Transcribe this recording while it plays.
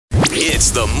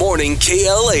It's the Morning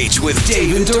KLH with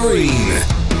Dave and Doreen.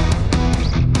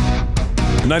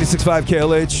 96.5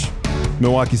 KLH,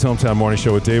 Milwaukee's hometown morning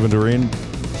show with Dave and Doreen.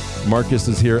 Marcus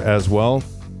is here as well.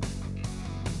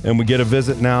 And we get a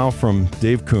visit now from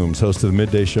Dave Coombs, host of the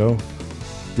Midday Show.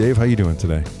 Dave, how you doing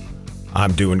today?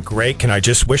 I'm doing great. Can I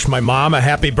just wish my mom a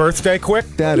happy birthday quick?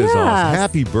 That is awesome.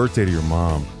 Happy birthday to your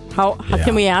mom. How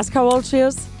Can we ask how old she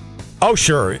is? Oh,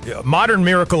 sure. Modern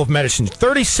miracle of medicine.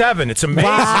 37. It's amazing.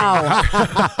 Wow.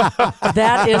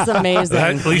 That is amazing.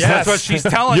 At least that's what she's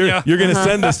telling you. You're going to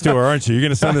send this to her, aren't you? You're going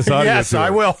to send this audio Yes, to her. I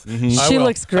will. She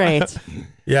looks great.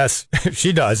 Yes,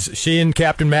 she does. She and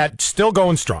Captain Matt still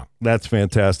going strong. That's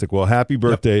fantastic. Well, happy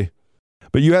birthday. Yep.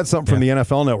 But you had something from the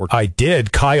NFL Network. I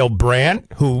did. Kyle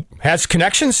Brandt, who has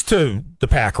connections to the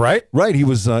Pack, right? Right. He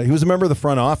was a member of the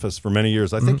front office for many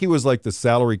years. I think he was like the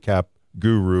salary cap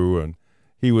guru, and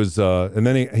he was, and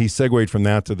then he segued from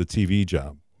that to the TV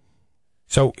job.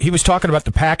 So he was talking about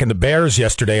the Pack and the Bears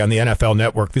yesterday on the NFL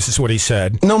Network. This is what he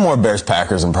said. No more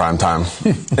Bears-Packers in prime time.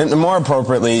 And more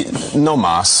appropriately, no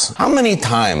Moss. How many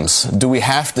times do we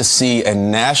have to see a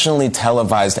nationally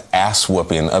televised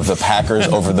ass-whooping of the Packers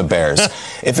over the Bears?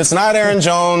 If it's not Aaron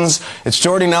Jones, it's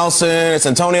Jordy Nelson, it's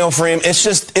Antonio Freeman.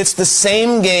 It's the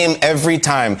same game every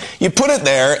time. You put it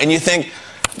there and you think,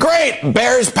 great,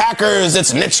 Bears, Packers,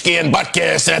 it's Nitschke and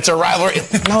Butkus, and it's a rivalry.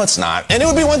 No, it's not. And it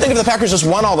would be one thing if the Packers just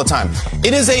won all the time.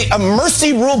 It is a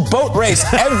mercy rule boat race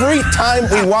every time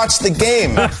we watch the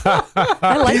game.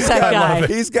 I like that guy.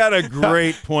 He's got a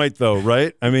great point, though,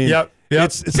 right? I mean, Yep.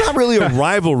 It's not really a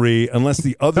rivalry unless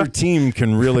the other team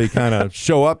can really kind of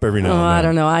show up every now and then. I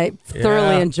don't know. I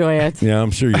thoroughly enjoy it. Yeah,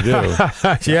 I'm sure you do.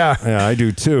 Yeah, I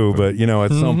do too. But,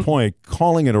 at some point,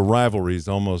 calling it a rivalry is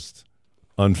almost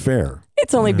unfair.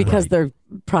 It's only because they're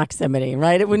proximity,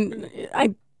 right? It wouldn't.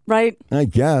 Right? I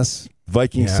guess.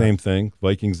 Vikings, same thing.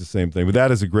 Vikings, the same thing. But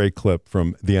that is a great clip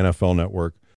from the NFL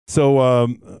Network. So,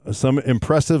 some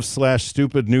impressive /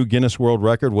 stupid new Guinness World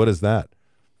Record. What is that?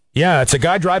 Yeah, it's a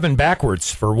guy driving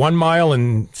backwards for 1 mile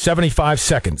in 75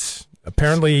 seconds.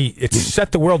 Apparently, it's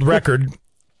set the world record.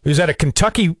 He was at a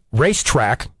Kentucky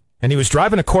racetrack, and he was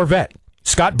driving a Corvette.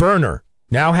 Scott Burner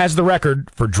now has the record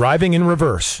for driving in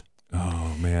reverse.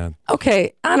 Oh, man.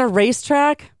 Okay, on a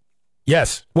racetrack?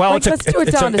 Yes. Well, let's do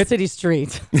it down the city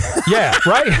street. Yeah,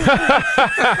 right?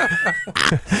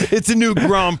 It's a new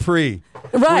Grand Prix.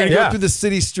 Right. We're going to go through the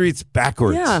city streets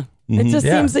backwards. Yeah. It just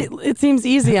seems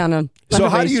easy on a So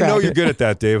how racetrack. do you know you're good at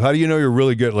that, Dave? How do you know you're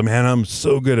really good? Like, man, I'm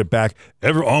so good at back.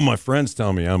 All my friends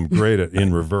tell me I'm great at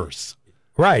in reverse.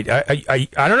 Right. I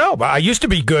don't know. I used to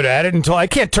be good at it until I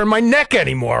can't turn my neck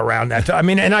anymore around that. I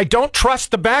mean, and I don't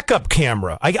trust the backup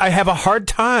camera. I have a hard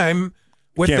time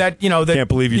with that, Can't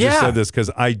believe you just said this because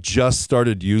I just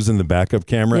started using the backup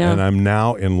camera and I'm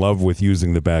now in love with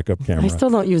using the backup camera. I still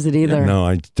don't use it either. No,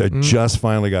 I just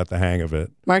finally got the hang of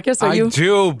it. Marcus, are you? I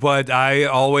do, but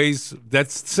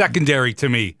that's secondary to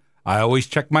me. I always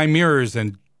check my mirrors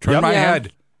and turn my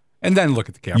head and then look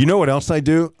at the camera. You know what else I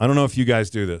do? I don't know if you guys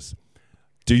do this.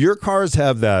 Do your cars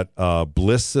have that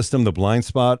Bliss system, the blind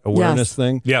spot awareness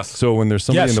thing? Yes. So when there's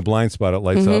somebody in the blind spot, it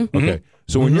lights up? Okay.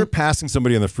 So when you're passing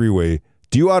somebody on the freeway,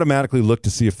 do you automatically look to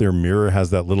see if their mirror has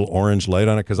that little orange light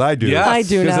on it? Because I do. Yes. I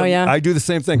do now, I do the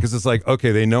same thing because it's like,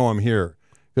 okay, they know I'm here.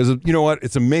 Because you know what?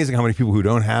 It's amazing how many people who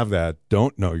don't have that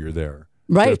don't know you're there.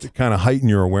 Right. So to kind of heighten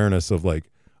your awareness of like,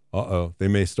 they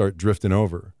may start drifting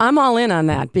over. I'm all in on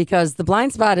that because the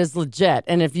blind spot is legit.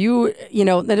 And if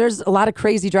there's a lot of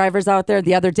crazy drivers out there.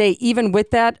 The other day, even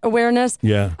with that awareness,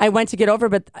 I went to get over,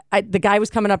 but the guy was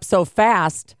coming up so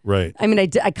fast. Right. I mean,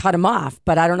 I cut him off,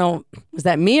 but I don't know, was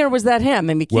that me or was that him?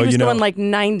 I mean, he was going like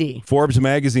 90. Forbes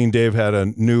magazine, Dave, had a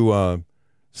new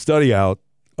study out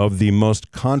of the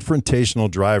most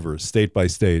confrontational drivers state by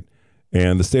state.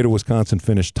 And the state of Wisconsin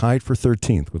finished tied for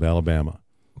 13th with Alabama.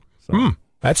 So.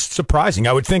 That's surprising.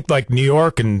 I would think like New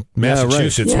York and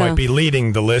Massachusetts might be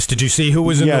leading the list. Did you see who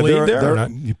was in the lead there? Or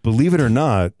not? Believe it or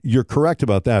not, you're correct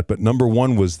about that. But number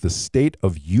one was the state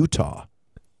of Utah.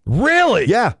 Really?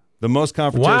 Yeah, the most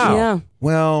confrontational. Wow. Yeah.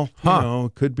 Well,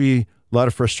 it could be a lot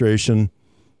of frustration,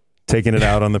 taking it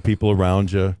out on the people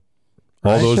around you.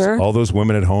 All those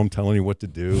women at home telling you what to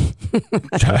do.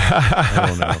 I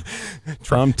don't know.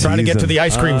 Trying to get to the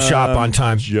ice cream shop on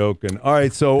time. Joking. All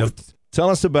right, so tell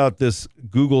us about this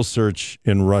Google search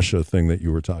in Russia thing that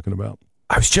you were talking about.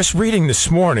 I was just reading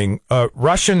this morning.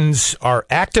 Russians are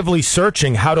actively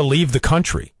searching how to leave the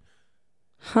country.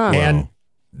 Huh. And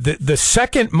the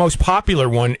second most popular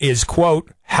one is, quote,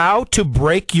 how to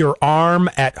break your arm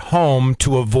at home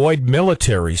to avoid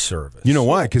military service. You know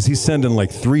why? Because he's sending like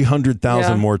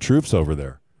 300,000 more troops over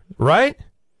there. Right?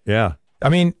 Yeah. I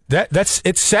mean,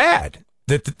 it's sad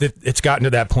that it's gotten to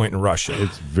that point in Russia.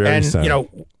 It's very sad. You know,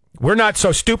 we're not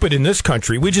so stupid in this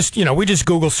country. We just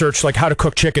Google search like how to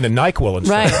cook chicken and NyQuil and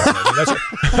stuff.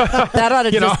 Right. That ought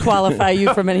to disqualify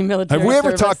you from any military. Have we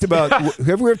ever service.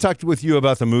 Have we ever talked with you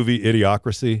about the movie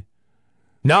Idiocracy?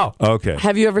 No. Okay.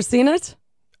 Have you ever seen it?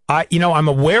 I'm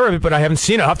aware of it, but I haven't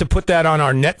seen it. I'll have to put that on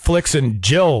our Netflix and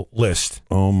Jill list.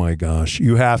 Oh my gosh,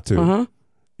 you have to. Uh-huh.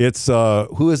 It's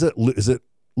who is it? Is it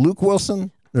Luke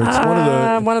Wilson? It's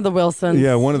one of the Wilsons.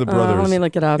 Yeah, one of the brothers. Let me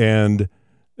look it up. And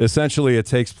essentially, it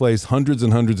takes place hundreds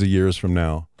and hundreds of years from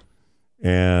now.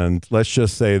 And let's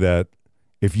just say that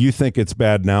if you think it's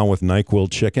bad now with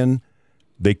NyQuil chicken,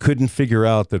 they couldn't figure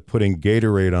out that putting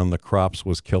Gatorade on the crops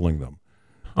was killing them.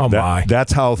 Oh my!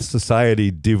 That's how society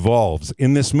devolves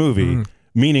in this movie.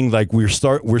 Meaning, like we're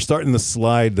starting to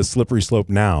slide the slippery slope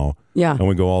now. Yeah, and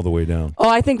we go all the way down. Oh,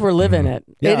 I think we're living it.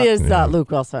 Yeah. It is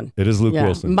Luke Wilson. It is Luke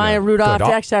Wilson. Maya Rudolph,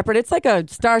 Jack Shepard. It's like a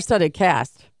star-studded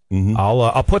cast. Mm-hmm.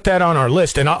 I'll put that on our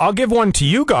list, and I'll give one to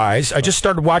you guys. I just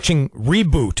started watching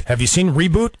Reboot. Have you seen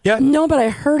Reboot yet? No, but I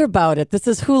heard about it. This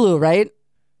is Hulu, right?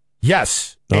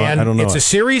 Yes. I don't know. It's a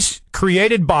series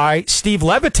created by Steve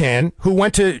Levitan, who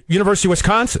went to University of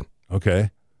Wisconsin. Okay.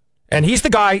 And he's the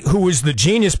guy who was the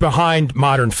genius behind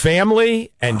Modern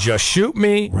Family and Just Shoot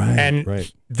Me. Right.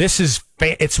 This is,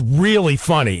 it's really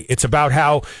funny. It's about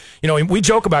how, we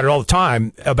joke about it all the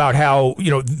time, about how,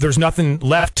 there's nothing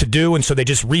left to do. And so they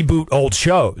just reboot old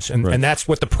shows. And that's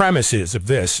what the premise is of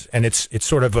this. And it's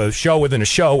sort of a show within a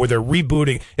show where they're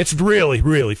rebooting. It's really,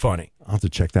 really funny. I'll have to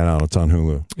check that out. It's on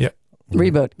Hulu. Yeah.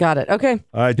 Reboot. Got it. Okay.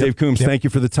 All right, Dave Coombs, thank you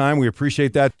for the time. We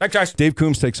appreciate that. Thanks, guys. Dave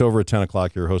Coombs takes over at 10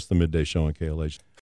 o'clock. Your host of the Midday Show on KLH.